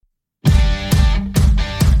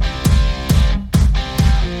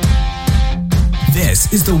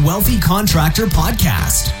This is the Wealthy Contractor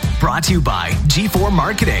Podcast, brought to you by G4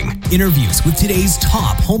 Marketing. Interviews with today's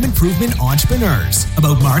top home improvement entrepreneurs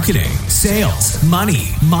about marketing, sales, money,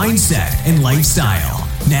 mindset, and lifestyle.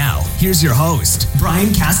 Now, here's your host, Brian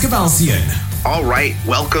Kaskavalciyan. All right,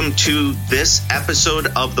 welcome to this episode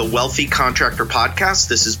of the Wealthy Contractor Podcast.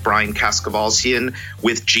 This is Brian Kaskavalciyan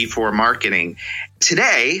with G4 Marketing.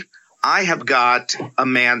 Today, I have got a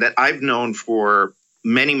man that I've known for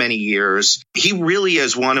many, many years. He really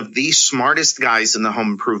is one of the smartest guys in the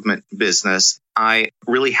home improvement business. I'm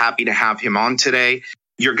really happy to have him on today.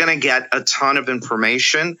 You're going to get a ton of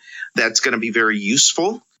information that's going to be very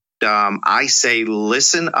useful. I say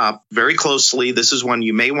listen up very closely. This is one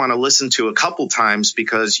you may want to listen to a couple times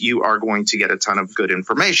because you are going to get a ton of good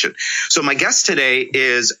information. So my guest today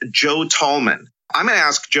is Joe Talmon. I'm going to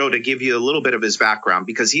ask Joe to give you a little bit of his background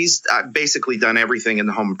because he's basically done everything in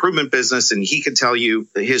the home improvement business, and he can tell you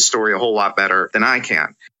his story a whole lot better than I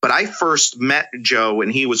can. But I first met Joe when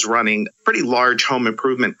he was running a pretty large home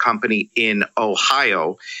improvement company in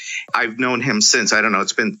Ohio. I've known him since, I don't know,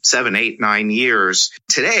 it's been 7, 8, 9 years.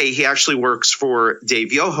 Today, he actually works for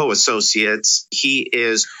Dave Yoho Associates. He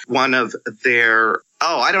is one of their,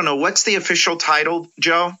 I don't know, what's the official title,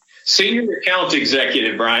 Joe? Senior account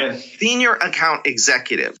executive, Brian. Senior account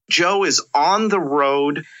executive. Joe is on the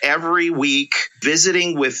road every week,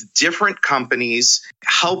 visiting with different companies,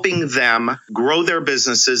 helping them grow their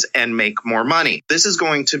businesses and make more money. This is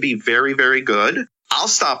going to be very, very good. I'll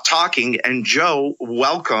stop talking. And Joe,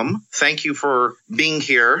 welcome. Thank you for being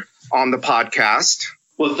here on the podcast.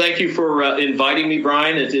 Well, thank you for inviting me,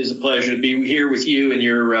 Brian. It is a pleasure to be here with you and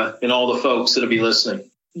your and all the folks that'll be listening.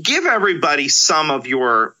 Give everybody some of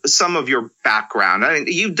your background. I mean,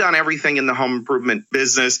 you've done everything in the home improvement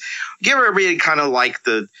business. Give everybody kind of like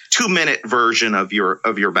the 2-minute version of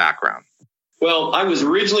your background. Well, I was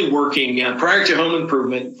originally working prior to home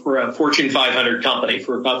improvement for a Fortune 500 company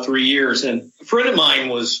for about 3 years. And a friend of mine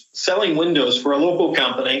was selling windows for a local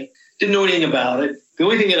company. Didn't know anything about it. The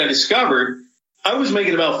only thing that I discovered, I was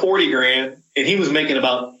making about 40 grand and he was making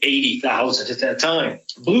about 80,000 at that time.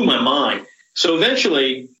 Blew my mind. So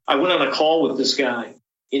eventually, I went on a call with this guy.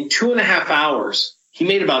 In 2.5 hours, he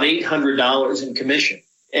made about $800 in commission.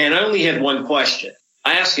 And I only had one question.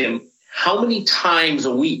 I asked him, how many times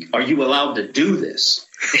a week are you allowed to do this?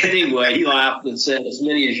 Anyway, he laughed and said, as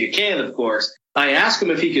many as you can, of course. I asked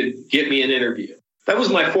him if he could get me an interview. That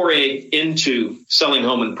was my foray into selling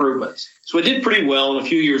home improvements. So I did pretty well. And a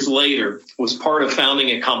few years later, was part of founding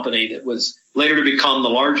a company that was later to become the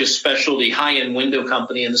largest specialty high-end window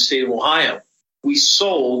company in the state of Ohio. We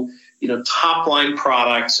sold, top-line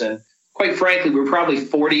products, and quite frankly, we were probably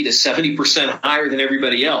 40 to 70% higher than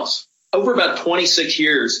everybody else. Over about 26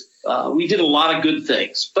 years, we did a lot of good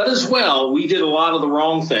things, but as well, we did a lot of the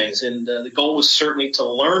wrong things, and the goal was certainly to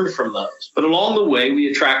learn from those. But along the way,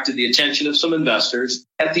 we attracted the attention of some investors.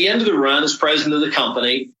 At the end of the run, as president of the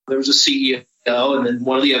company, there was a CEO and then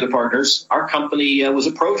one of the other partners. Our company was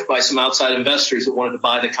approached by some outside investors that wanted to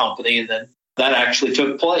buy the company, and then that actually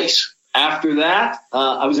took place. After that,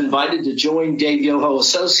 I was invited to join Dave Yoho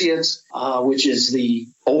Associates, which is the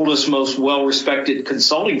oldest, most well-respected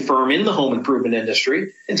consulting firm in the home improvement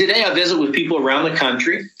industry. And today I visit with people around the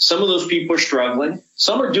country. Some of those people are struggling.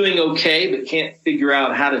 Some are doing okay, but can't figure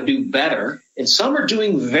out how to do better. And some are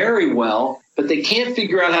doing very well, but they can't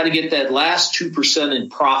figure out how to get that last 2% in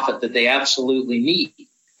profit that they absolutely need.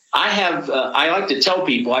 I like to tell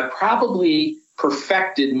people I probably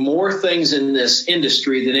perfected more things in this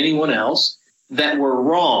industry than anyone else that were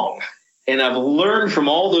wrong. And I've learned from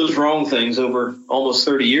all those wrong things over almost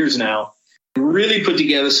 30 years now, really put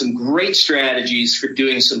together some great strategies for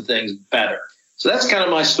doing some things better. So that's kind of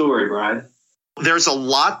my story, Brian. There's a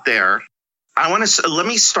lot there. I'm going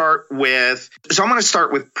to start with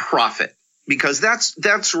profit. Because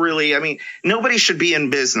that's really, nobody should be in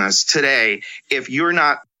business today if you're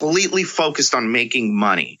not completely focused on making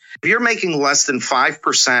money. If you're making less than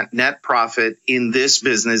 5% net profit in this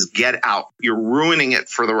business, get out. You're ruining it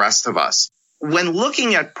for the rest of us. When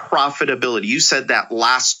looking at profitability, you said that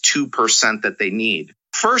last 2% that they need.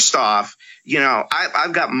 First off,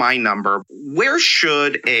 I've got my number. Where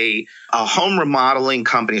should a home remodeling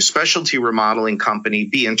company, a specialty remodeling company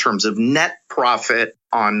be in terms of net profit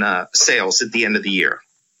on sales at the end of the year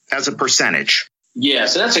as a percentage?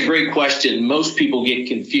 Yes, that's a great question. Most people get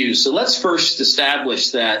confused. So let's first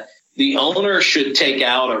establish that the owner should take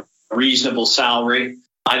out a reasonable salary.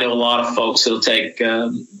 I know a lot of folks that'll take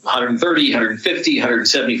 130, 150,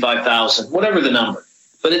 175,000, whatever the number.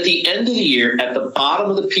 But at the end of the year, at the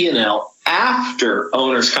bottom of the P&L, after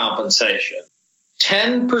owner's compensation,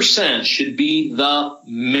 10% should be the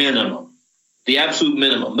minimum. the absolute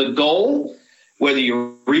minimum. The goal, whether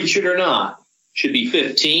you reach it or not, should be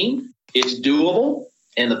 15. It's doable,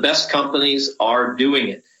 and the best companies are doing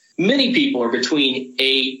it. Many people are between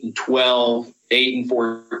 8 and 12, 8 and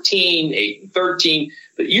 14, 8 and 13,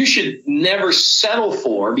 but you should never settle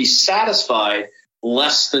for, be satisfied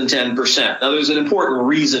less than 10%. Now, there's an important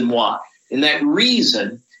reason why, and that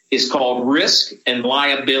reason is called risk and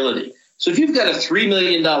liability. So if you've got a $3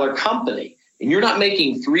 million company and you're not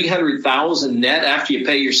making $300,000 net after you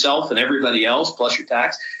pay yourself and everybody else plus your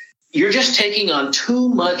tax, you're just taking on too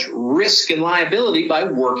much risk and liability by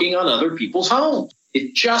working on other people's homes.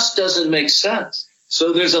 It just doesn't make sense.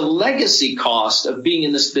 So there's a legacy cost of being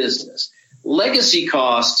in this business. Legacy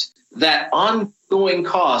costs, that ongoing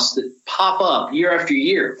costs that pop up year after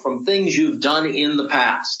year from things you've done in the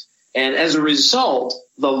past. And as a result,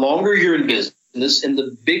 the longer you're in business and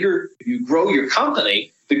the bigger you grow your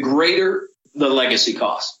company, the greater the legacy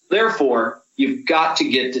cost. Therefore, you've got to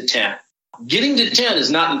get to 10. Getting to 10 is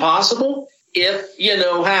not impossible if you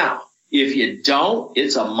know how. If you don't,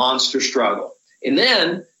 it's a monster struggle. And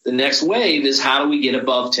then the next wave is, how do we get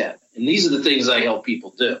above 10? And these are the things I help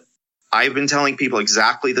people do. I've been telling people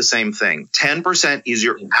exactly the same thing. 10% is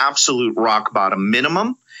your absolute rock bottom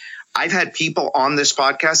minimum. I've had people on this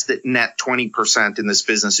podcast that net 20% in this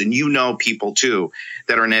business, and you know people too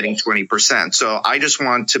that are netting 20%. So I just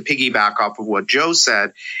want to piggyback off of what Joe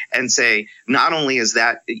said and say, not only is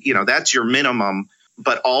that, that's your minimum,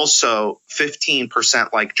 but also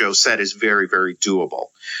 15%, like Joe said, is very, very doable.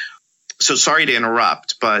 So sorry to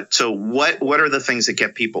interrupt, but so what are the things that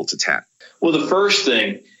get people to 10? Well, the first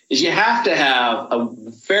thing is you have to have a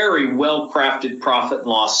very well-crafted profit and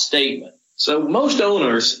loss statement. So most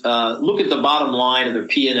owners look at the bottom line of their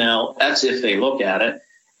P&L, that's if they look at it,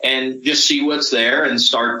 and just see what's there and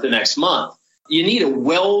start the next month. You need a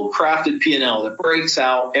well-crafted P&L that breaks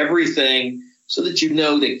out everything so that you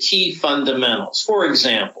know the key fundamentals. For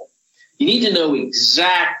example, you need to know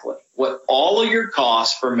exactly what all of your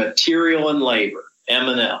costs for material and labor,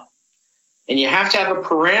 M&L, and you have to have a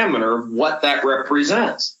parameter of what that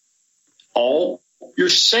represents. All your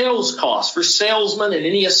sales costs for salesmen and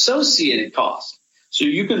any associated costs. So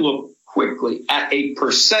you can look quickly at a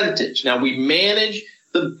percentage. Now, we manage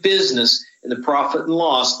the business and the profit and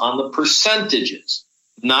loss on the percentages,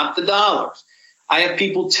 not the dollars. I have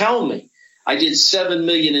people tell me, I did $7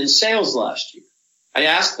 million in sales last year. I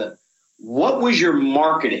asked them, what was your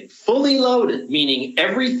marketing? Fully loaded, meaning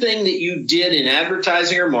everything that you did in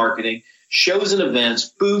advertising or marketing, shows and events,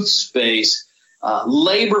 booth space,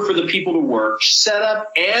 labor for the people to work,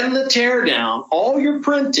 setup and the tear down, all your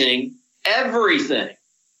printing, everything.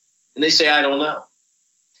 And they say, I don't know.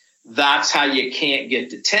 That's how you can't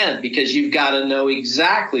get to 10, because you've got to know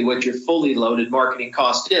exactly what your fully loaded marketing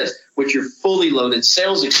cost is, what your fully loaded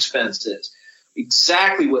sales expense is,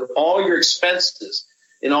 exactly what all your expenses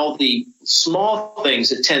and all the small things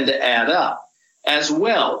that tend to add up as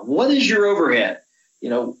well. What is your overhead?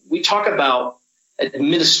 We talk about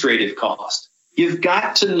administrative cost. You've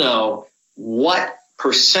got to know what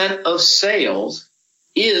percent of sales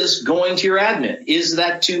is going to your admin. Is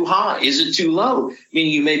that too high? Is it too low?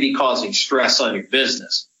 Meaning you may be causing stress on your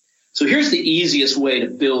business. So here's the easiest way to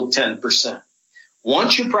build 10%.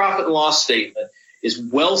 Once your profit and loss statement is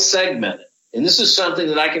well segmented, and this is something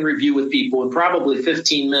that I can review with people in probably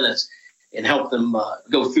 15 minutes and help them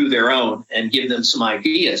go through their own and give them some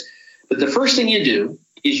ideas. But the first thing you do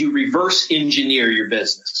is you reverse engineer your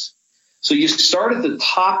business. So you start at the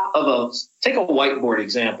top of take a whiteboard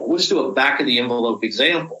example. We'll just do a back of the envelope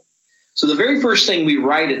example. So the very first thing we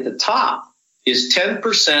write at the top is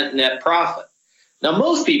 10% net profit. Now,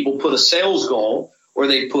 most people put a sales goal, or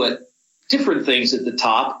they put different things at the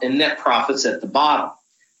top and net profits at the bottom.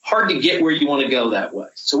 Hard to get where you want to go that way.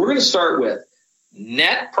 So we're going to start with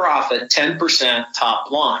net profit, 10%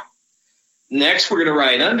 top line. Next, we're going to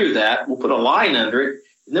write under that. We'll put a line under it,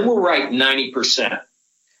 and then we'll write 90%.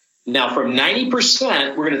 Now, from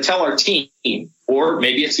 90%, we're going to tell our team, or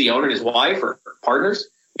maybe it's the owner and his wife or partners,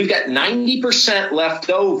 we've got 90%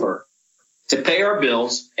 left over to pay our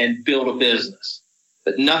bills and build a business.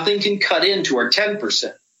 But nothing can cut into our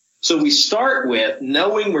 10%. So we start with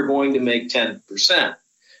knowing we're going to make 10%.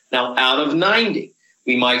 Now, out of 90,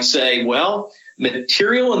 we might say, well,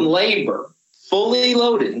 material and labor, fully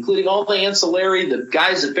loaded, including all the ancillary, the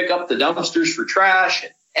guys that pick up the dumpsters for trash,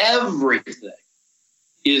 and everything,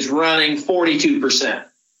 is running 42%.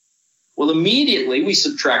 Well, immediately we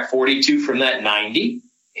subtract 42 from that 90,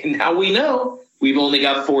 and now we know we've only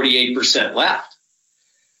got 48% left.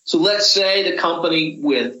 So let's say the company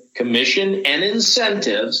with commission and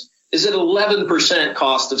incentives is at 11%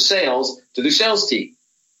 cost of sales to their sales team.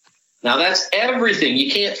 Now that's everything.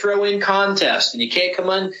 You can't throw in contests and you can't come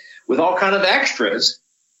in with all kind of extras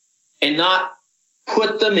and not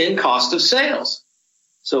put them in cost of sales.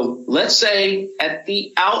 So let's say at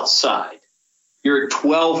the outside, you're at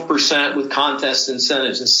 12% with contest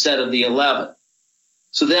incentives instead of the 11.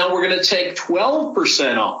 So now we're going to take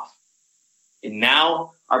 12% off. And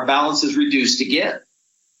now our balance is reduced again.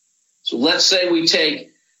 So let's say we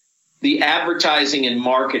take the advertising and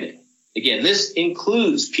marketing. Again, this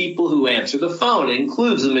includes people who answer the phone. It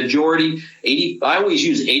includes the majority, I always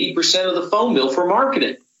use 80% of the phone bill for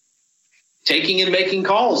marketing. Taking and making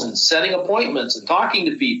calls and setting appointments and talking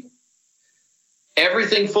to people.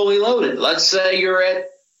 Everything fully loaded. Let's say you're at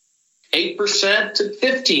 8% to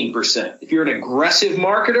 15%. If you're an aggressive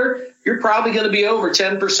marketer, you're probably going to be over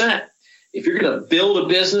 10%. If you're going to build a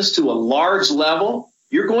business to a large level,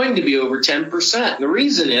 you're going to be over 10%. And the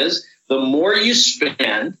reason is the more you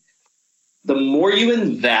spend, the more you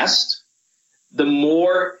invest, the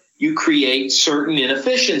more you create certain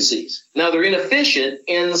inefficiencies. Now, they're inefficient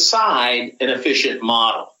inside an efficient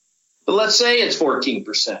model. But let's say it's 14%.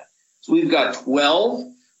 So we've got 12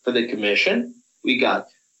 for the commission. We got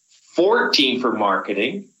 14 for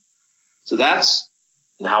marketing. So that's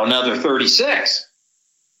now another 36.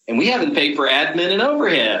 And we haven't paid for admin and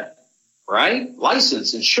overhead, right?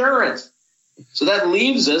 License, insurance. So that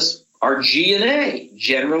leaves us our G&A,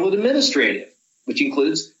 general and administrative, which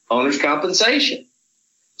includes owner's compensation.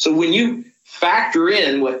 So when you factor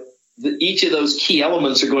in what each of those key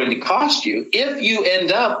elements are going to cost you, if you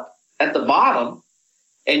end up at the bottom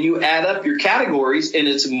and you add up your categories and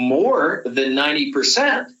it's more than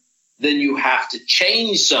 90%, then you have to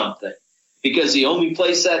change something, because the only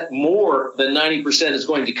place that more than 90% is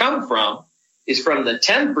going to come from is from the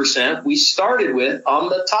 10% we started with on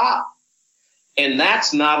the top. And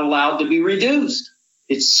that's not allowed to be reduced.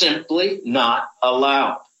 It's simply not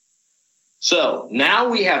allowed. So now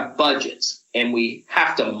we have budgets, and we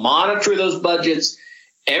have to monitor those budgets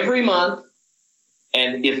every month.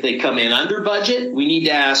 And if they come in under budget, we need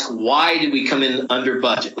to ask, why did we come in under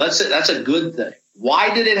budget? Let's say that's a good thing.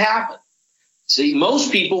 Why did it happen? See,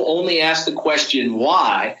 most people only ask the question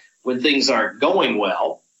why when things aren't going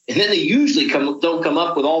well, and then they usually don't come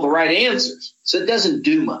up with all the right answers. So it doesn't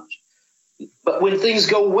do much. But when things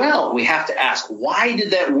go well, we have to ask, why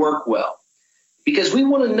did that work well? Because we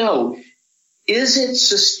want to know, is it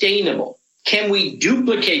sustainable? Can we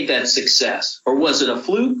duplicate that success? Or was it a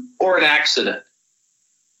fluke or an accident?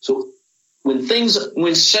 So when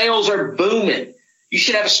sales are booming, you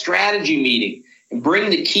should have a strategy meeting and bring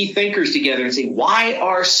the key thinkers together and say, why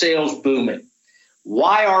are sales booming?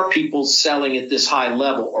 Why are people selling at this high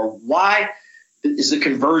level? Or why is the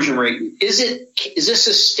conversion rate? Is this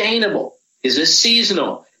sustainable? Is this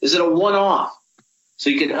seasonal? Is it a one-off? So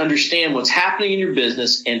you can understand what's happening in your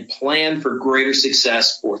business and plan for greater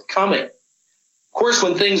success forthcoming. Of course,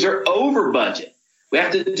 when things are over budget, we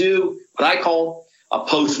have to do what I call a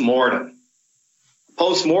post-mortem.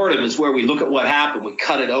 Post-mortem is where we look at what happened. We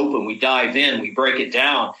cut it open. We dive in. We break it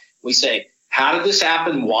down. We say, how did this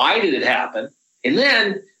happen? Why did it happen? And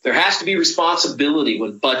then there has to be responsibility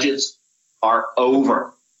when budgets are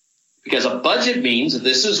over. Because a budget means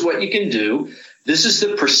this is what you can do. This is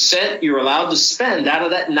the percent you're allowed to spend out of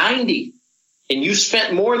that 90. And you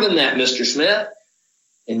spent more than that, Mr. Smith,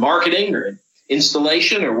 in marketing or in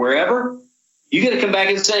installation or wherever. You got to come back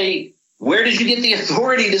and say, where did you get the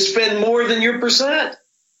authority to spend more than your percent?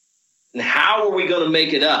 And how are we going to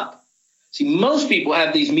make it up? See, most people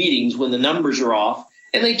have these meetings when the numbers are off,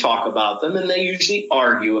 and they talk about them, and they usually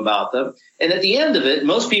argue about them. And at the end of it,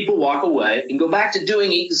 most people walk away and go back to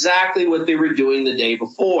doing exactly what they were doing the day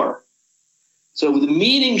before. So the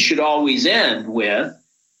meeting should always end with,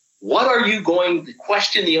 the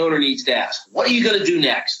question the owner needs to ask, what are you going to do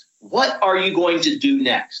next? What are you going to do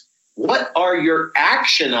next? What are your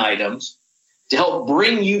action items to help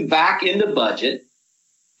bring you back into budget?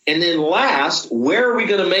 And then last, where are we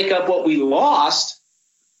going to make up what we lost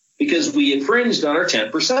because we infringed on our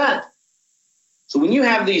 10%? So when you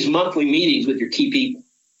have these monthly meetings with your key people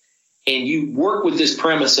and you work with this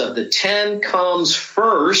premise of the 10 comes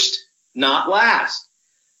first, not last.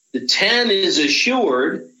 The 10 is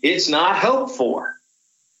assured, it's not hoped for.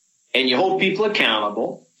 And you hold people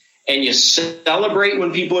accountable and you celebrate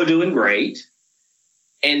when people are doing great.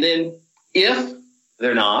 And then if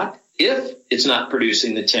it's not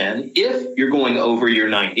producing the 10, if you're going over your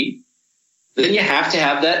 90, then you have to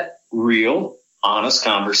have that real, honest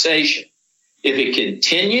conversation. If it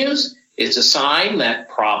continues, it's a sign that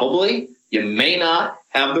probably you may not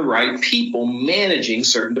have the right people managing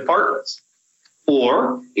certain departments.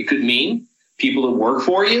 Or it could mean people that work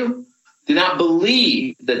for you do not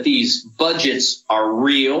believe that these budgets are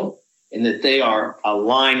real and that they are a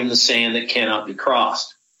line in the sand that cannot be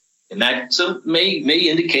crossed. And that may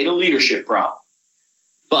indicate a leadership problem.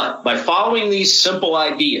 But by following these simple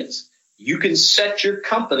ideas, you can set your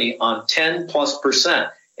company on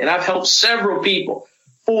 10+%. And I've helped several people,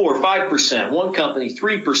 4 or 5%, one company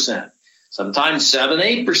 3%, sometimes 7,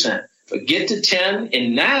 8%, but get to 10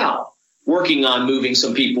 and now working on moving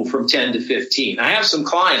some people from 10 to 15. I have some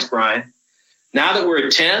clients, Brian. Now that we're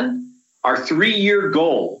at 10, our 3-year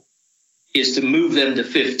goal is to move them to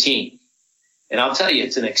 15. And I'll tell you,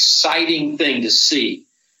 it's an exciting thing to see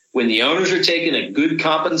when the owners are taking a good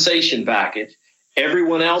compensation package,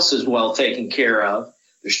 everyone else is well taken care of.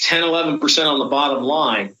 There's 10, 11% on the bottom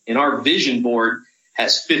line, and our vision board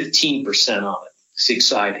has 15% on it. It's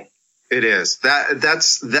exciting. It is.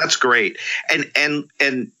 That's great.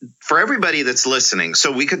 And for everybody that's listening,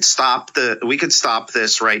 so we could stop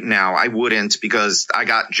this right now. I wouldn't, because I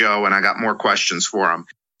got Joe and I got more questions for him.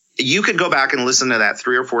 You could go back and listen to that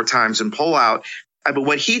 3 or 4 times and pull out. But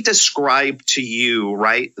what he described to you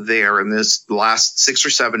right there in this last 6 or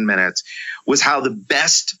 7 minutes was how the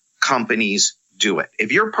best companies do it.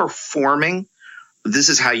 If you're performing, this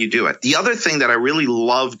is how you do it. The other thing that I really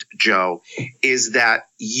loved, Joe, is that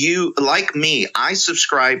you, like me, I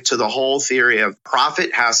subscribe to the whole theory of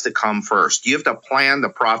profit has to come first. You have to plan the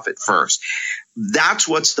profit first. That's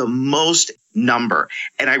what's the most number.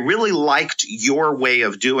 And I really liked your way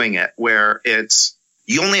of doing it, where it's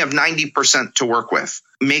you only have 90% to work with.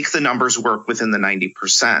 Make the numbers work within the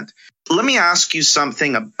 90%. Let me ask you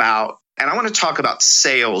something about, and I want to talk about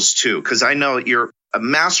sales too, because I know you're a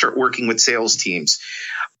master at working with sales teams,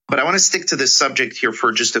 but I want to stick to this subject here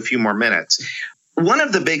for just a few more minutes. One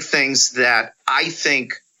of the big things that I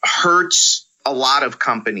think hurts a lot of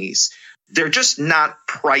companies, they're just not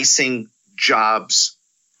pricing jobs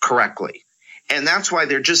correctly. And that's why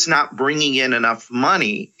they're just not bringing in enough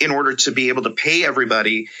money in order to be able to pay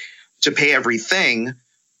everybody, to pay everything,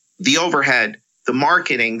 the overhead, the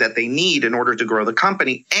marketing that they need in order to grow the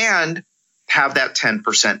company and have that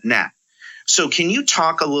 10% net. So can you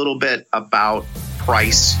talk a little bit about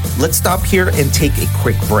price? Let's stop here and take a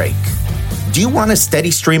quick break. Do you want a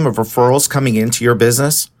steady stream of referrals coming into your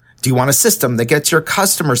business? Do you want a system that gets your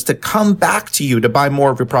customers to come back to you to buy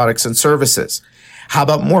more of your products and services? How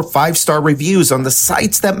about more 5-star reviews on the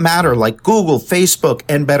sites that matter like Google, Facebook,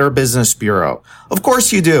 and Better Business Bureau? Of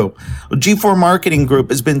course you do. G4 Marketing Group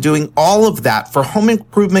has been doing all of that for home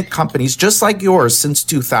improvement companies just like yours since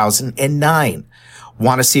 2009.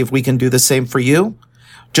 Want to see if we can do the same for you?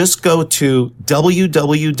 Just go to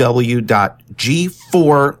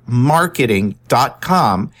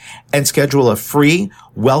www.g4marketing.com and schedule a free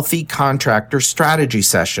Wealthy Contractor strategy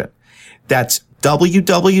session. That's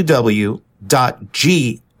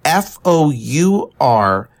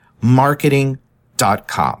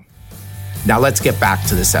www.gfourmarketing.com. Now let's get back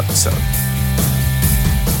to this episode.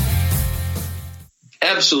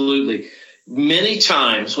 Absolutely. Many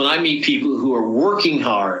times when I meet people who are working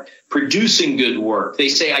hard, producing good work, they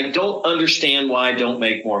say, I don't understand why I don't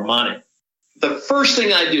make more money. The first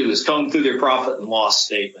thing I do is comb through their profit and loss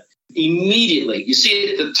statement. Immediately, you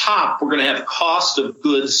see at the top, we're going to have cost of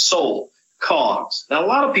goods sold, COGS. Now, a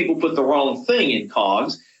lot of people put the wrong thing in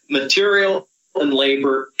COGS, material and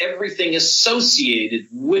labor, everything associated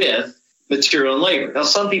with material and labor. Now,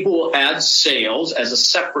 some people will add sales as a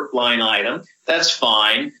separate line item. That's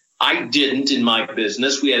fine. I didn't in my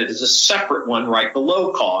business. We had it as a separate one right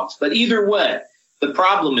below COGS. But either way, the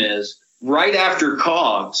problem is right after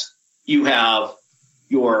COGS, you have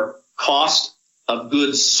your cost of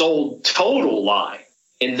goods sold total line.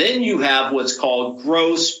 And then you have what's called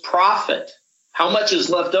gross profit. How much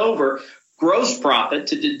is left over? Gross profit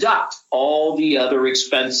to deduct all the other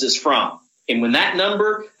expenses from. And when that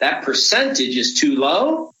number, that percentage is too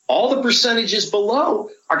low, all the percentages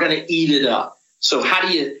below are going to eat it up. So how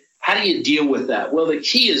do you deal with that? Well, the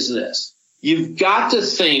key is this. You've got to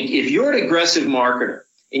think, if you're an aggressive marketer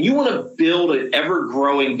and you want to build an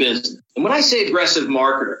ever-growing business, and when I say aggressive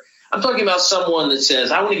marketer, I'm talking about someone that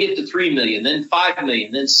says, I want to get to 3 million, then 5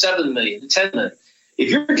 million, then 7 million, then 10 million. If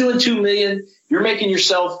you're doing 2 million, you're making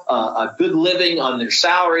yourself a good living on their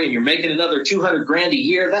salary and you're making another 200 grand a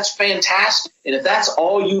year. That's fantastic. And if that's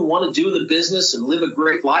all you want to do in the business and live a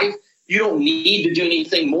great life, you don't need to do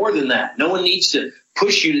anything more than that. No one needs to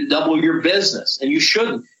push you to double your business, and you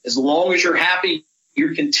shouldn't. As long as you're happy,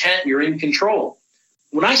 you're content, you're in control.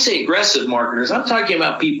 When I say aggressive marketers, I'm talking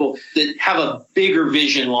about people that have a bigger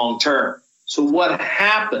vision long term. So what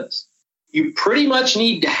happens? You pretty much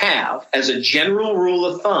need to have, as a general rule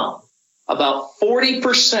of thumb, about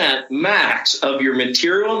 40% max of your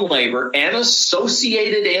material and labor and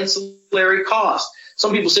associated ancillary costs.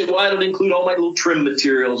 Some people say, well, I don't include all my little trim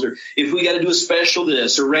materials, or if we got to do a special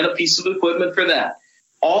this or rent a piece of equipment for that.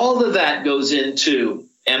 All of that goes into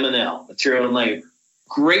M&L, material and labor.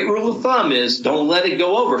 Great rule of thumb is don't let it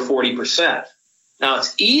go over 40%. Now,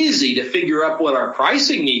 it's easy to figure out what our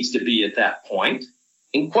pricing needs to be at that point.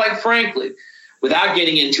 And quite frankly, without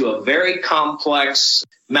getting into a very complex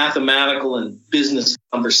mathematical and business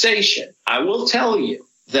conversation, I will tell you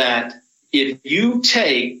that if you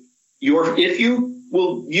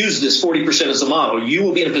will use this 40% as a model, you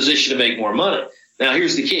will be in a position to make more money. Now,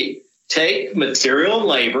 here's the key. Take material and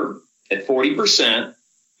labor at 40%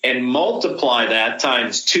 and multiply that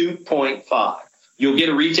times 2.5. You'll get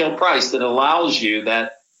a retail price that allows you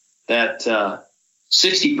that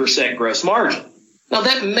 60% gross margin. Now,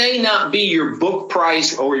 that may not be your book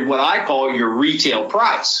price or what I call your retail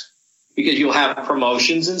price, because you'll have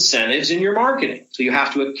promotions, incentives in your marketing. So you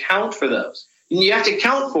have to account for those. And you have to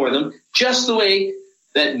account for them just the way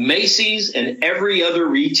that Macy's and every other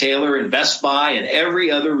retailer and Best Buy and every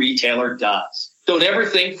other retailer does. Don't ever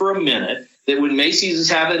think for a minute that when Macy's is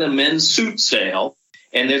having a men's suit sale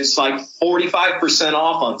and it's like 45%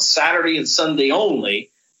 off on Saturday and Sunday only,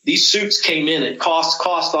 these suits came in at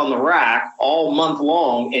cost on the rack all month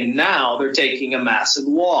long, and now they're taking a massive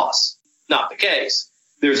loss. Not the case.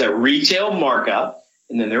 There's a retail markup,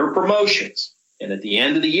 and then there are promotions. And at the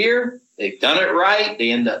end of the year, they've done it right. They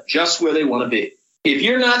end up just where they want to be. If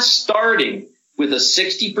you're not starting with a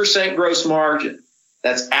 60% gross margin,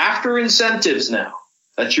 that's after incentives now.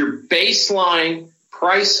 That's your baseline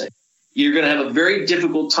pricing. You're going to have a very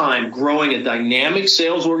difficult time growing a dynamic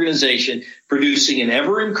sales organization, producing an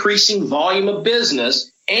ever-increasing volume of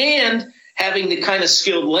business, and having the kind of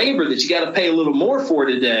skilled labor that you got to pay a little more for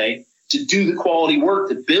today to do the quality work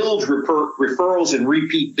that builds referrals and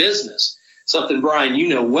repeat business. Something, Brian, you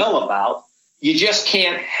know well about. You just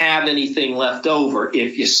can't have anything left over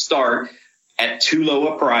if you start at too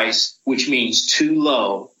low a price, which means too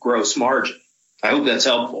low gross margin. I hope that's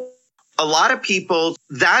helpful. A lot of people,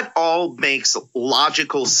 that all makes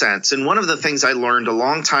logical sense. And one of the things I learned a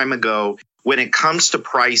long time ago when it comes to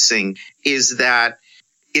pricing is that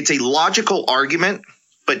it's a logical argument,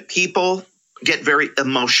 but people get very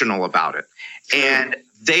emotional about it. And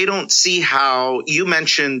they don't see how, you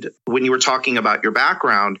mentioned when you were talking about your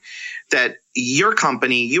background, that your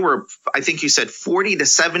company, you were, I think you said 40 to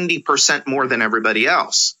 70% more than everybody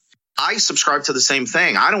else. I subscribe to the same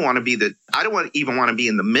thing. I don't even want to be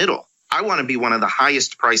in the middle. I want to be one of the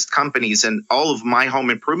highest priced companies, and all of my home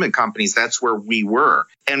improvement companies, that's where we were.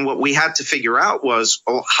 And what we had to figure out was,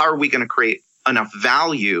 how are we going to create enough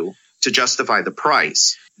value to justify the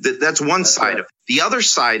price? That's one side of it. The other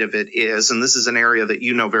side of it is, and this is an area that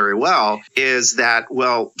you know very well, is that,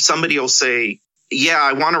 well, somebody will say, yeah,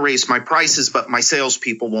 I want to raise my prices, but my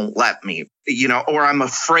salespeople won't let me, or I'm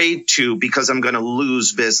afraid to because I'm going to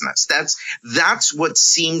lose business. That's what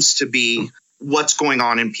seems to be what's going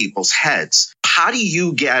on in people's heads. How do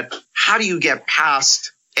you get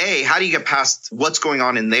past what's going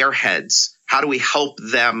on in their heads? How do we help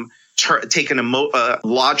them take a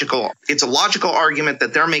logical argument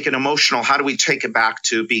that they're making emotional? How do we take it back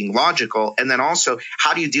to being logical? And then also,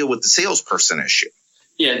 how do you deal with the salesperson issue?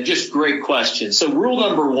 Yeah, just great question. So rule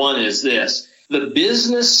number one is this. The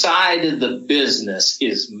business side of the business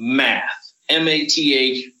is math,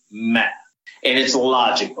 M-A-T-H, math, and it's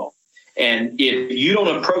logical. And if you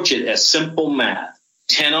don't approach it as simple math,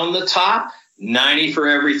 10 on the top, 90 for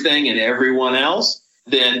everything and everyone else,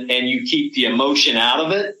 and you keep the emotion out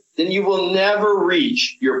of it, then you will never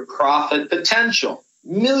reach your profit potential.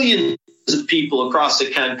 Millions of people across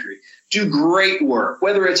the country do great work,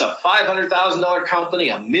 whether it's a $500,000 company,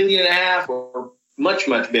 $1.5 million, or much,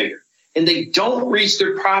 much bigger. And they don't reach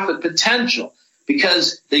their profit potential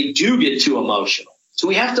because they do get too emotional. So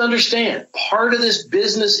we have to understand part of this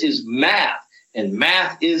business is math, and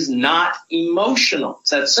math is not emotional. It's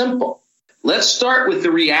that simple. Let's start with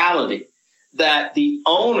the reality that the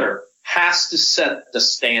owner has to set the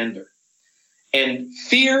standard. And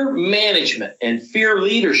fear management and fear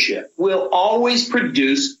leadership will always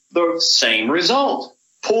produce the same result: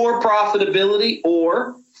 poor profitability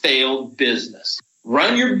or failed business.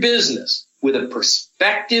 Run your business with a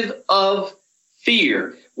perspective of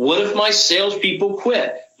fear. What if my salespeople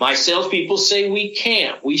quit? My salespeople say we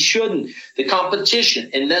can't, we shouldn't, the competition,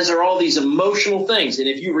 and those are all these emotional things. And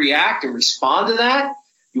if you react and respond to that,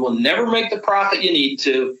 you will never make the profit you need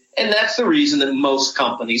to. And that's the reason that most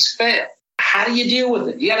companies fail. How do you deal with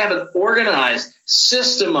it? You got to have an organized,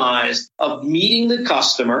 systemized of meeting the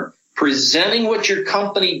customer, presenting what your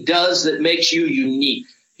company does that makes you unique.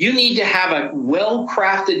 You need to have a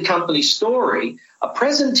well-crafted company story, a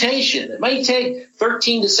presentation that may take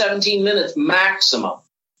 13 to 17 minutes maximum,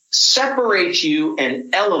 separates you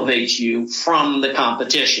and elevates you from the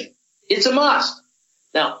competition. It's a must.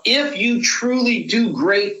 Now, if you truly do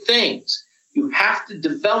great things, you have to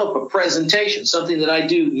develop a presentation, something that I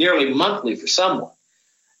do nearly monthly for someone,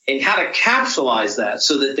 and how to capsulize that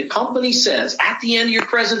so that the company says at the end of your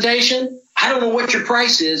presentation, I don't know what your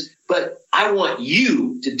price is, but I want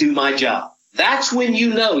you to do my job. That's when you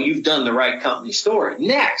know you've done the right company story.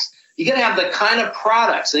 Next, you got to have the kind of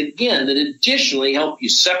products, again, that additionally help you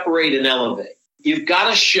separate and elevate. You've got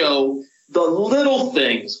to show the little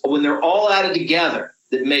things when they're all added together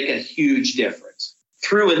that make a huge difference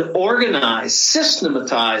through an organized,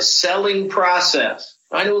 systematized selling process.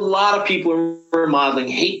 I know a lot of people in remodeling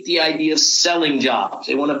hate the idea of selling jobs.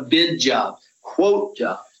 They want to bid jobs, quote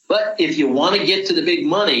jobs. But if you want to get to the big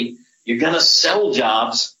money, you're going to sell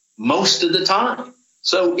jobs most of the time.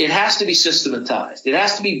 So it has to be systematized. It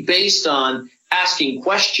has to be based on asking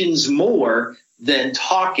questions more than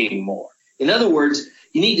talking more. In other words,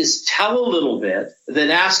 you need to tell a little bit,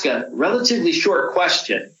 then ask a relatively short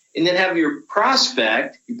question, and then have your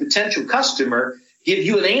prospect, your potential customer, give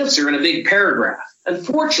you an answer in a big paragraph.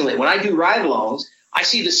 Unfortunately, when I do ride-alongs, I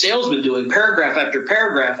see the salesman doing paragraph after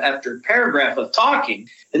paragraph after paragraph of talking,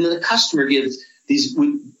 and then the customer gives these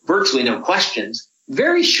virtually no questions,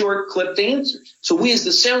 very short clipped answers. So we as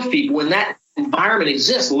the salespeople, when that environment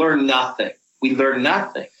exists, learn nothing. We learn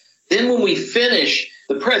nothing. Then when we finish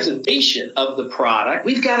the presentation of the product,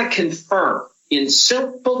 we've got to confirm in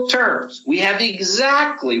simple terms, we have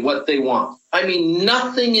exactly what they want. I mean,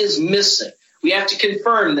 nothing is missing. We have to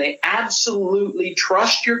confirm they absolutely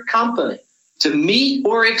trust your company to meet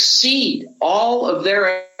or exceed all of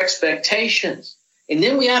their expectations. And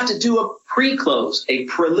then we have to do a pre-close, a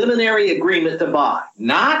preliminary agreement to buy,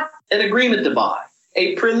 not an agreement to buy,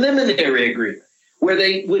 a preliminary agreement where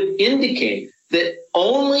they would indicate that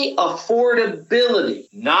only affordability,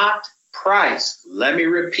 not price. Let me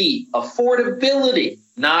repeat, affordability,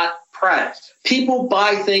 not price. People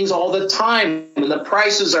buy things all the time and the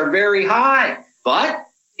prices are very high, but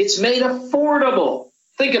it's made affordable.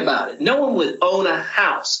 Think about it. No one would own a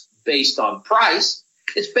house based on price.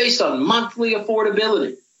 It's based on monthly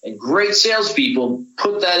affordability. And great salespeople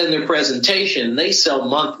put that in their presentation. They sell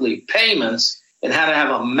monthly payments and how to have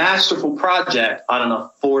a masterful project on an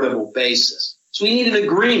affordable basis. So we need an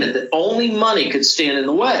agreement that only money could stand in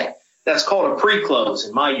the way. That's called a pre-close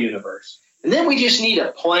in my universe. And then we just need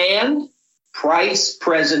a planned price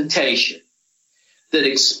presentation that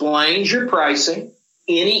explains your pricing,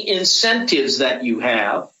 any incentives that you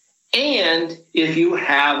have, and if you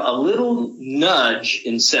have a little nudge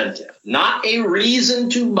incentive, not a reason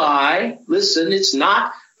to buy. Listen, it's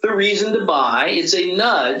not the reason to buy. It's a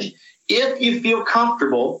nudge. If you feel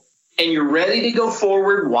comfortable and you're ready to go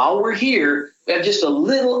forward while we're here, we have just a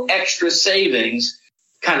little extra savings,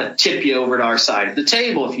 kind of tip you over to our side of the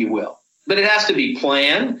table, if you will. But it has to be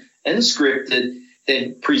planned and scripted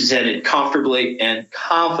and presented comfortably and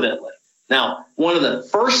confidently. Now, one of the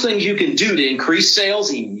first things you can do to increase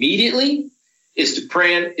sales immediately is to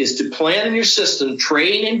plan in your system,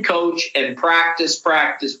 train and coach, and practice.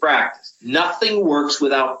 Nothing works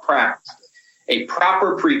without practice. A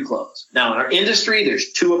proper pre-close. Now, in our industry,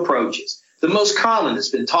 there's two approaches. The most common that's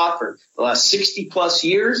been taught for the last 60 plus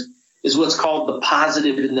years is what's called the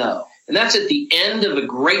positive no. And that's at the end of a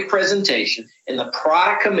great presentation and the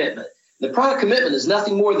product commitment. The product commitment is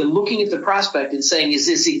nothing more than looking at the prospect and saying, is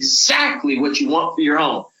this exactly what you want for your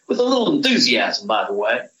home? With a little enthusiasm, by the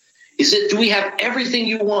way. Do we have everything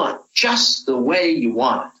you want just the way you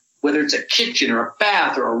want it? Whether it's a kitchen or a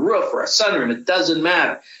bath or a roof or a sunroom, it doesn't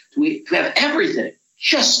matter. Do we have everything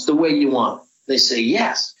just the way you want it? They say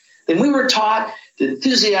yes. Then we were taught to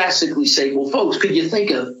enthusiastically say, well, folks, could you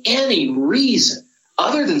think of any reason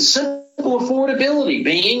other than simple affordability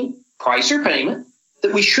being price or payment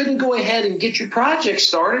that we shouldn't go ahead and get your project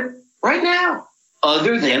started right now,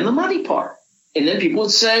 other than the money part? And then people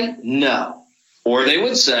would say no, or they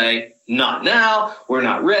would say not now, we're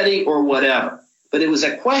not ready, or whatever. But it was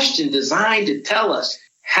a question designed to tell us,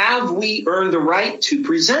 have we earned the right to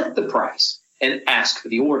present the price and ask for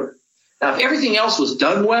the order? Now, if everything else was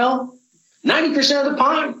done well, 90%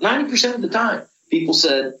 of the time, people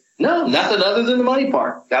said, no, nothing other than the money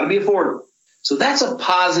part. Got to be affordable. So that's a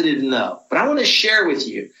positive no. But I want to share with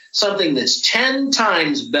you something that's 10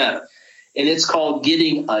 times better. And it's called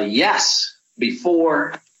getting a yes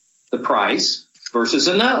before the price versus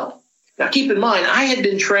a no. Now, keep in mind, I had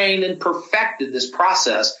been trained and perfected this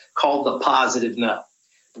process called the positive no.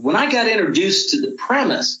 When I got introduced to the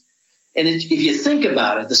premise, and if you think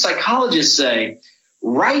about it, the psychologists say,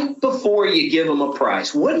 right before you give them a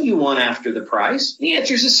price, what do you want after the price? The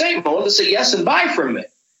answer is the same. I want to say yes and buy from it.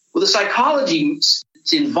 Well, the psychology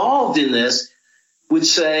involved in this would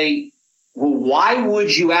say, well, why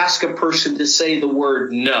would you ask a person to say the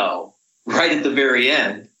word no right at the very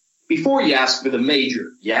end before you ask for the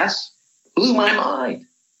major yes? Blew my mind.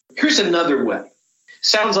 Here's another way.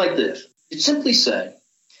 Sounds like this. You simply say,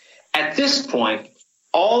 at this point,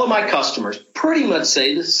 all of my customers pretty much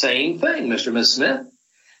say the same thing, Mr. and Ms. Smith.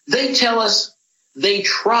 They tell us they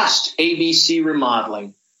trust ABC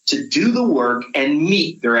Remodeling to do the work and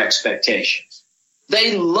meet their expectations.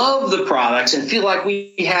 They love the products and feel like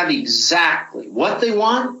we have exactly what they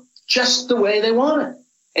want, just the way they want it.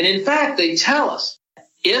 And in fact, they tell us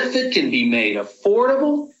if it can be made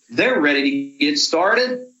affordable, they're ready to get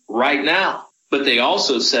started right now. But they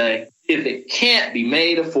also say if it can't be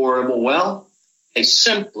made affordable, well, they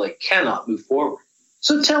simply cannot move forward.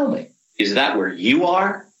 So tell me, is that where you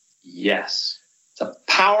are? Yes. It's a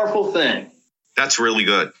powerful thing. That's really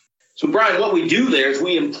good. So, Brian, what we do there is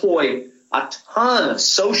we employ a ton of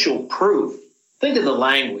social proof. Think of the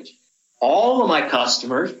language. All of my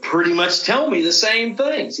customers pretty much tell me the same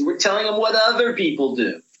thing. See, we're telling them what other people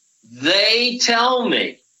do. They tell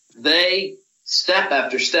me. They step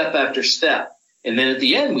after step after step. And then at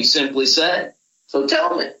the end, we simply say, so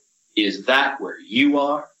tell me, is that where you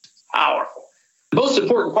are? Powerful. The most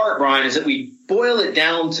important part, Brian, is that we boil it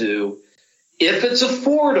down to if it's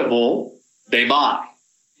affordable, they buy.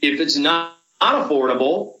 If it's not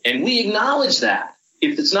affordable, and we acknowledge that,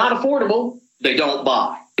 if it's not affordable, they don't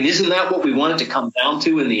buy. And isn't that what we want it to come down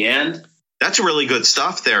to in the end? That's really good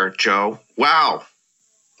stuff there, Joe. Wow.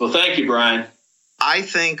 Well, thank you, Brian. I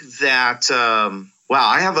think that,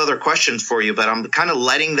 I have other questions for you, but I'm kind of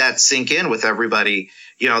letting that sink in with everybody,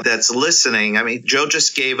 that's listening. I mean, Joe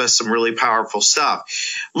just gave us some really powerful stuff.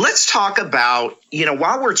 Let's talk about,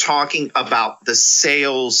 while we're talking about the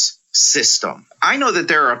sales system, I know that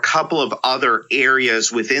there are a couple of other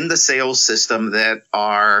areas within the sales system that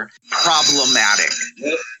are problematic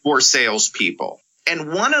for salespeople.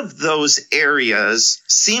 And one of those areas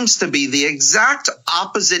seems to be the exact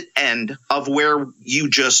opposite end of where you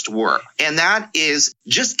just were. And that is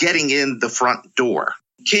just getting in the front door.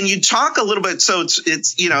 Can you talk a little bit? So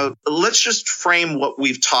it's let's just frame what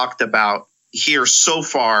we've talked about here so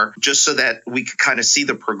far, just so that we can kind of see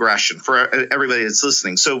the progression for everybody that's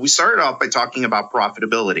listening. So we started off by talking about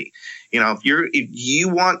profitability. If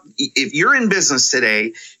you're in business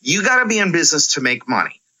today, you got to be in business to make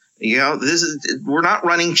money. We're not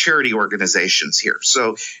running charity organizations here.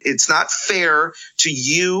 So it's not fair to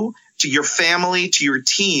you, to your family, to your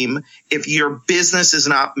team, if your business is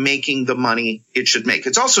not making the money it should make.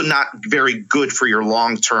 It's also not very good for your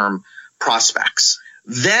long-term prospects.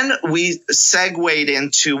 Then we segued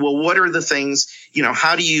into, well, what are the things,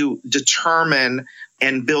 how do you determine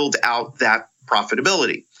and build out that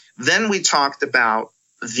profitability? Then we talked about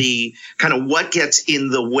the kind of what gets in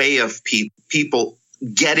the way of people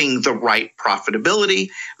getting the right profitability.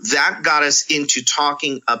 That got us into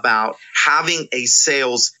talking about having a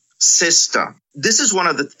sales system. This is one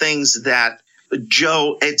of the things that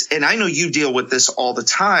Joe, and I know you deal with this all the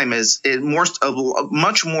time, is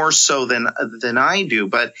much more so than I do,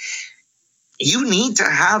 but you need to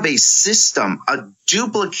have a system, a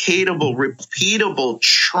duplicatable, repeatable,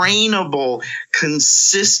 trainable,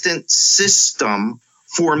 consistent system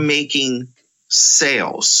for making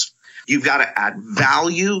sales. You've got to add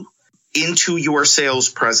value into your sales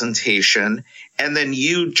presentation. And then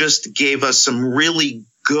you just gave us some really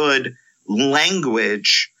good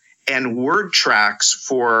language and word tracks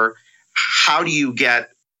for how do you get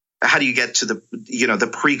to the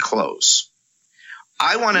pre-close.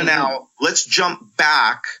 I want to now, let's jump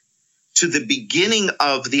back to the beginning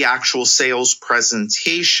of the actual sales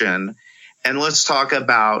presentation, and let's talk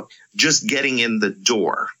about just getting in the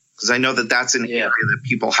door. Because I know that that's an area that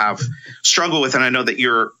people have struggled with, and I know that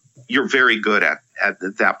you're very good at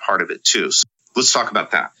that part of it too. So let's talk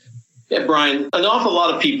about that. Yeah, Brian, an awful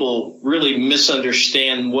lot of people really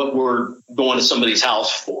misunderstand what we're going to somebody's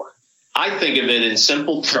house for. I think of it in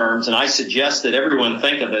simple terms, and I suggest that everyone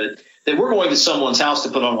think of it, that we're going to someone's house to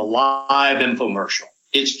put on a live infomercial.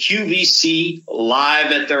 It's QVC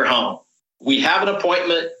live at their home. We have an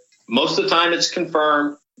appointment. Most of the time it's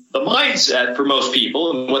confirmed. The mindset for most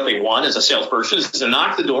people and what they want as a salesperson is to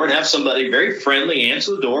knock the door and have somebody very friendly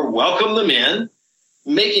answer the door, welcome them in,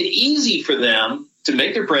 make it easy for them to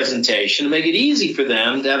make their presentation, make it easy for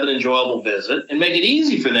them to have an enjoyable visit, and make it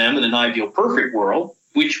easy for them in an ideal perfect world,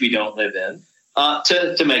 which we don't live in,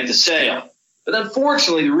 to make the sale. But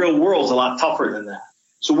unfortunately, the real world is a lot tougher than that.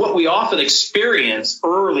 So what we often experience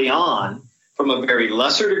early on, from a very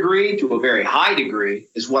lesser degree to a very high degree,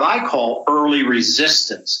 is what I call early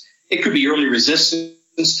resistance. It could be early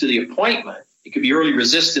resistance to the appointment. It could be early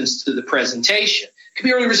resistance to the presentation. It could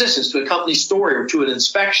be early resistance to a company story or to an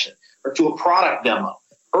inspection or to a product demo.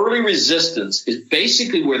 Early resistance is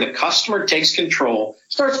basically where the customer takes control,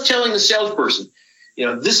 starts telling the salesperson,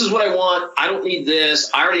 this is what I want. I don't need this.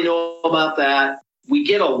 I already know about that. We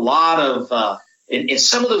get a lot of, and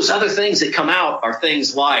some of those other things that come out are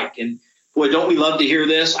things like, and boy, don't we love to hear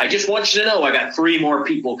this? I just want you to know I got 3 more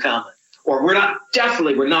people coming. Or we're not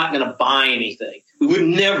going to buy anything. We would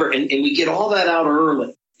never, and we get all that out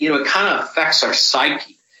early. It kind of affects our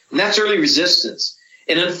psyche. And that's early resistance.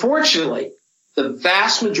 And unfortunately, the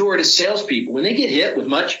vast majority of salespeople, when they get hit with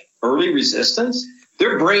much early resistance,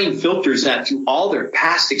 their brain filters that through all their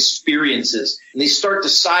past experiences. And they start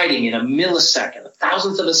deciding in a millisecond, a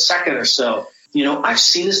thousandth of a second or so, I've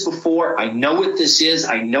seen this before. I know what this is.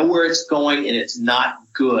 I know where it's going, and it's not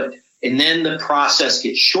good. And then the process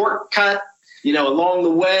gets shortcut, along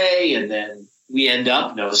the way, and then we end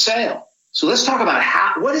up no sale. So let's talk about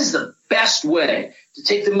what is the best way to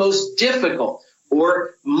take the most difficult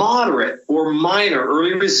or moderate or minor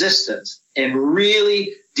early resistance and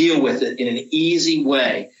really deal with it in an easy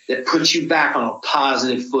way that puts you back on a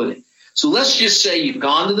positive footing. So let's just say you've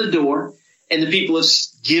gone to the door and the people have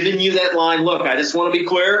given you that line, look, I just want to be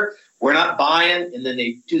clear, we're not buying, and then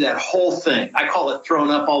they do that whole thing. I call it thrown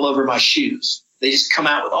up all over my shoes. They just come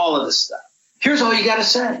out with all of this stuff. Here's all you got to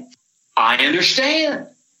say. I understand.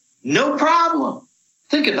 No problem.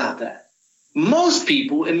 Think about that. Most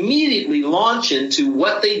people immediately launch into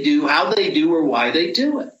what they do, how they do, or why they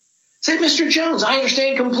do it. Say, Mr. Jones, I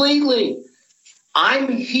understand completely.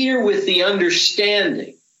 I'm here with the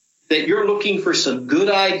understanding that you're looking for some good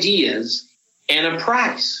ideas and a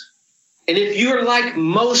price. And if you're like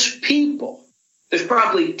most people, there's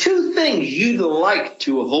probably 2 things you'd like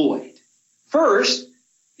to avoid. First,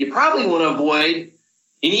 you probably want to avoid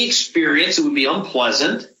any experience that would be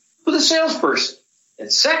unpleasant with a salesperson.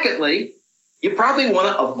 And secondly, you probably want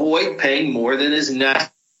to avoid paying more than is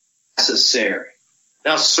necessary.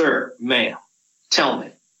 Now, sir, ma'am, tell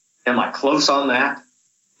me, am I close on that?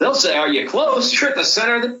 They'll say, are you close? You're at the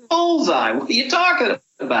center of the bullseye. What are you talking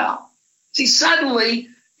about? See, suddenly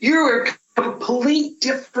you're a complete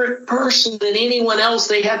different person than anyone else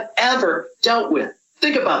they have ever dealt with.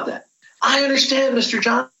 Think about that. I understand, Mr.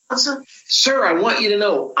 Johnson. Sir, I want you to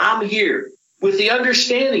know I'm here with the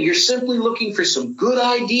understanding you're simply looking for some good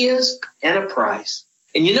ideas and a price.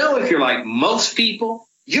 And if you're like most people,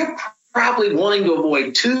 you're probably wanting to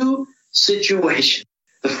avoid 2 situations.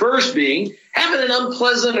 The first being having an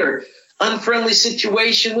unpleasant or unfriendly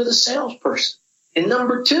situation with a salesperson. And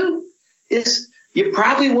number 2 is you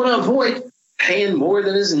probably want to avoid paying more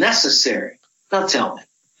than is necessary. Now tell me,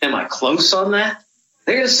 am I close on that?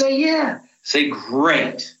 They're going to say, yeah. Say,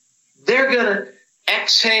 great. They're going to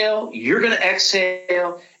exhale. You're going to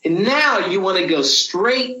exhale. And now you want to go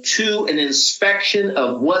straight to an inspection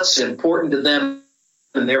of what's important to them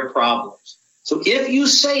and their problems. So if you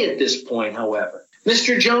say at this point, however,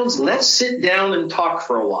 Mr. Jones, let's sit down and talk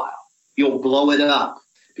for a while, you'll blow it up,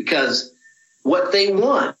 because what they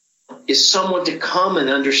want is someone to come and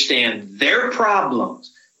understand their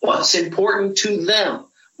problems, what's important to them,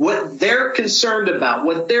 what they're concerned about,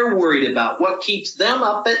 what they're worried about, what keeps them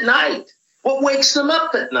up at night, what wakes them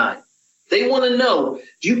up at night. They want to know,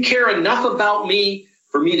 do you care enough about me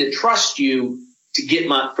for me to trust you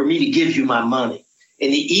for me to give you my money?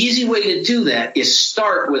 And the easy way to do that is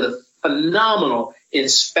start with a phenomenal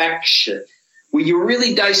inspection where you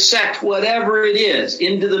really dissect whatever it is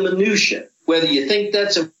into the minutia, whether you think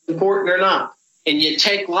that's important or not. And you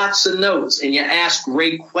take lots of notes and you ask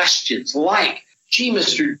great questions like, gee,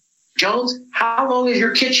 Mr. Jones, how long has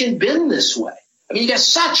your kitchen been this way? I mean, you got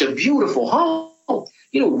such a beautiful home.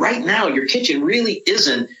 Right now your kitchen really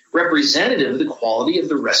isn't representative of the quality of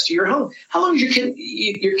the rest of your home. How long has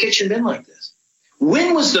your kitchen been like this?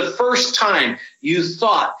 When was the first time you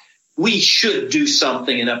thought we should do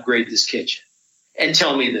something and upgrade this kitchen? And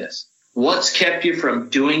tell me this, what's kept you from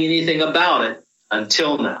doing anything about it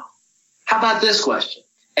until now? How about this question?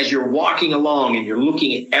 As you're walking along and you're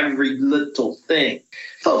looking at every little thing,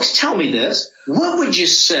 folks, tell me this. What would you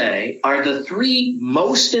say are the 3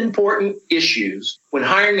 most important issues when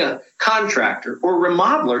hiring a contractor or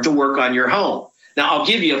remodeler to work on your home? Now, I'll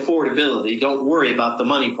give you affordability. Don't worry about the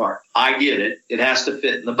money part. I get it. It has to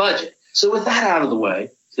fit in the budget. So with that out of the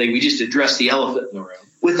way, say we just addressed the elephant in the room.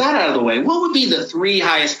 With that out of the way, what would be the 3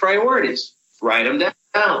 highest priorities? Write them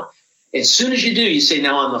down. As soon as you do, you say,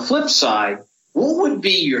 now on the flip side, what would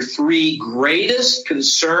be your 3 greatest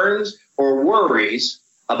concerns or worries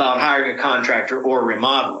about hiring a contractor or a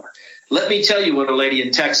remodeler? Let me tell you what a lady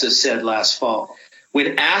in Texas said last fall.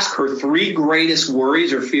 When asked her 3 greatest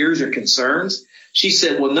worries or fears or concerns, she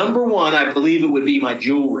said, well, number 1, I believe it would be my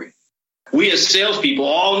jewelry. We as salespeople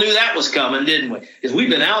all knew that was coming, didn't we? Because we've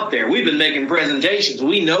been out there. We've been making presentations.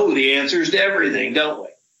 We know the answers to everything, don't we?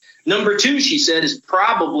 Number 2, she said, is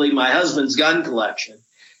probably my husband's gun collection.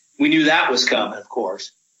 We knew that was coming, of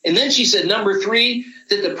course. And then she said, number 3,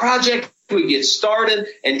 that the project would get started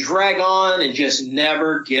and drag on and just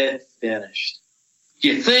never get finished. Do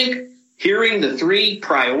you think hearing the 3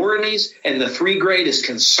 priorities and the 3 greatest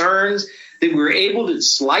concerns that we're able to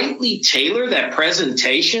slightly tailor that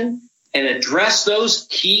presentation and address those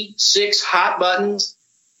key 6 hot buttons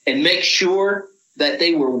and make sure that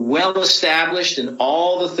they were well established in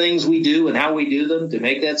all the things we do and how we do them to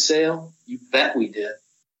make that sale? You bet we did.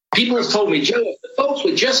 People have told me, Joe, if the folks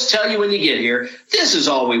would just tell you when you get here, this is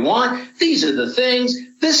all we want. These are the things.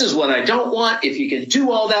 This is what I don't want. If you can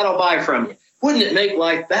do all that, I'll buy from you. Wouldn't it make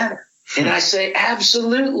life better? And I say,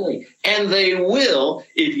 absolutely. And they will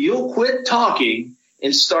if you'll quit talking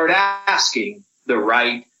and start asking the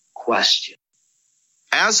right question.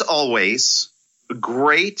 As always,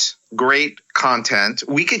 great content.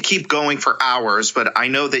 We could keep going for hours, but I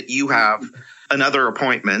know that you have another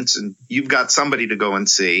appointment and you've got somebody to go and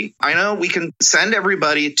see. I know we can send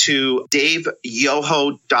everybody to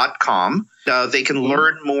daveyoho.com. They can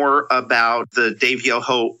learn more about the Dave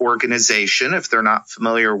Yoho organization if they're not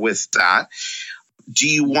familiar with that. Do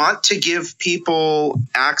you want to give people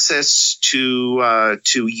access to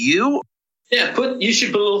you? Yeah, you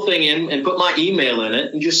should put a little thing in and put my email in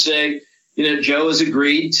it and just say, Joe has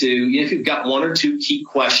agreed to, if you've got 1 or 2 key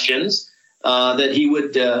questions, that he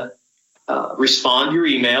would respond to your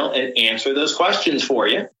email and answer those questions for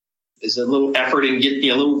you. There's a little effort in getting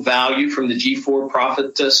a little value from the G4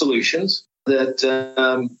 Profit Solutions that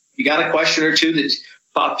you got a question or 2 that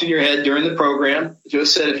popped in your head during the program. Joe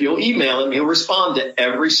said if you'll email him, he'll respond to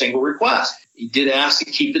every single request. He did ask to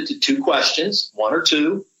keep it to 2 questions, 1 or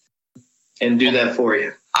 2, and do that for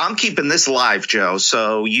you. I'm keeping this live, Joe.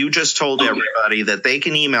 So you just told everybody that they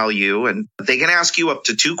can email you and they can ask you up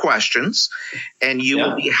to 2 questions and you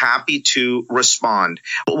will be happy to respond.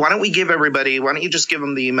 But why don't you just give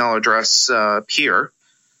them the email address here?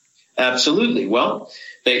 Absolutely. Well,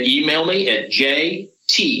 they email me at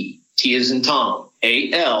T as in Tom,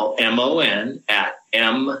 ALMON at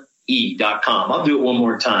ME.com. I'll do it one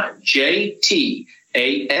more time.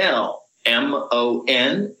 JTALMON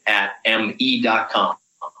at ME.com.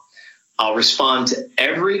 I'll respond to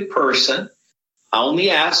every person. I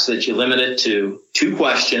only ask that you limit it to 2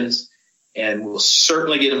 questions, and we'll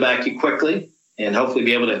certainly get them back to you quickly and hopefully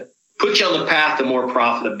be able to put you on the path to more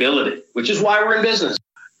profitability, which is why we're in business.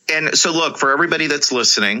 And so look, for everybody that's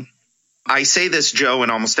listening, I say this, Joe,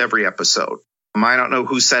 in almost every episode. I don't know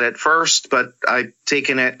who said it first, but I've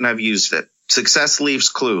taken it and I've used it. Success leaves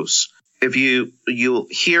clues. If you'll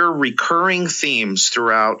hear recurring themes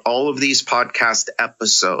throughout all of these podcast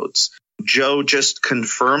episodes, Joe just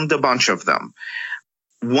confirmed a bunch of them.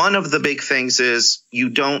 One of the big things is you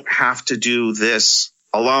don't have to do this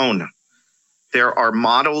alone. There are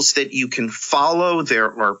models that you can follow.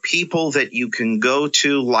 There are people that you can go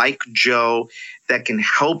to like Joe that can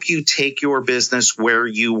help you take your business where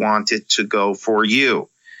you want it to go for you.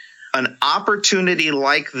 An opportunity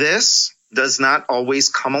like this does not always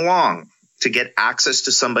come along. To get access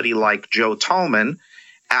to somebody like Joe Talmon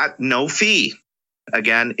at no fee.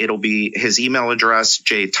 Again, it'll be his email address,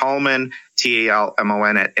 jtalmon,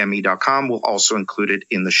 TALMON at ME.com. We'll also include it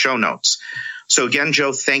in the show notes. So again,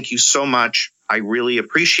 Joe, thank you so much. I really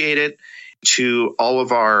appreciate it. To all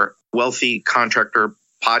of our Wealthy Contractor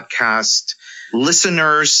podcast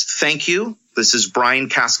listeners, thank you. This is Brian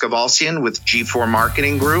Kaskavalsian with G4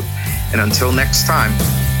 Marketing Group. And until next time.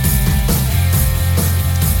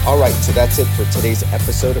 All right, so that's it for today's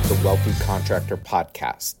episode of the Wealthy Contractor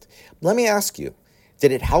Podcast. Let me ask you,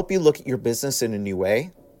 did it help you look at your business in a new way?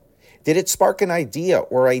 Did it spark an idea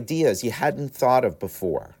or ideas you hadn't thought of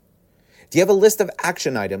before? Do you have a list of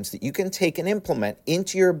action items that you can take and implement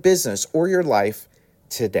into your business or your life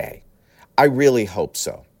today? I really hope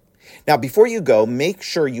so. Now, before you go, make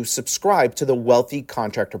sure you subscribe to the Wealthy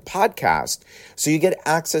Contractor Podcast so you get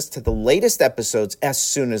access to the latest episodes as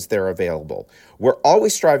soon as they're available. We're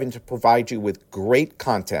always striving to provide you with great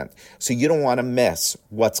content so you don't want to miss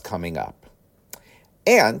what's coming up.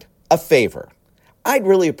 And a favor, I'd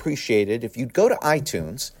really appreciate it if you'd go to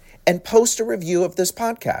iTunes and post a review of this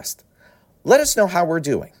podcast. Let us know how we're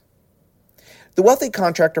doing. The Wealthy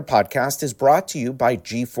Contractor podcast is brought to you by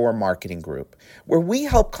G4 Marketing Group, where we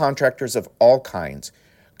help contractors of all kinds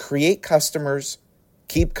create customers,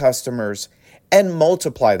 keep customers, and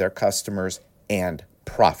multiply their customers and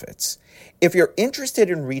profits. If you're interested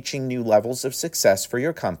in reaching new levels of success for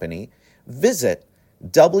your company, visit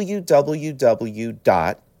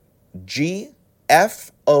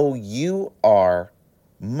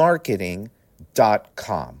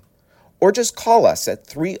www.gfourmarketing.com or just call us at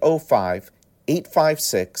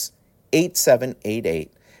 305-856-8788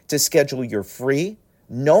 to schedule your free,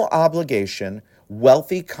 no obligation,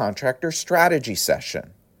 Wealthy Contractor Strategy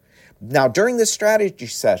Session. Now, during this strategy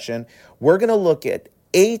session, we're going to look at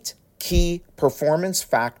 8 key performance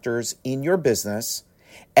factors in your business,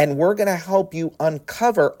 and we're going to help you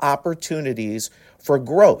uncover opportunities for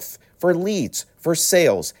growth, for leads, for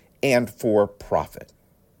sales, and for profit.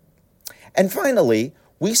 And finally,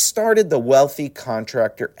 we started the Wealthy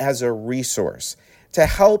Contractor as a resource to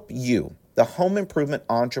help you, the home improvement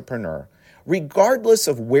entrepreneur, regardless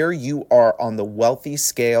of where you are on the wealthy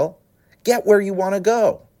scale, get where you want to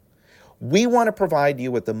go. We want to provide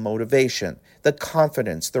you with the motivation, the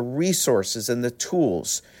confidence, the resources, and the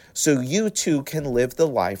tools so you too can live the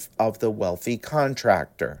life of the wealthy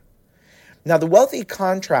contractor. Now, the wealthy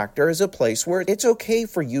contractor is a place where it's okay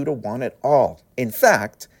for you to want it all. In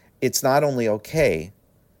fact, it's not only okay,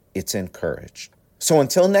 it's encouraged. So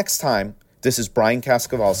until next time, this is Brian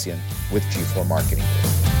Kaskavalcian with G4 Marketing.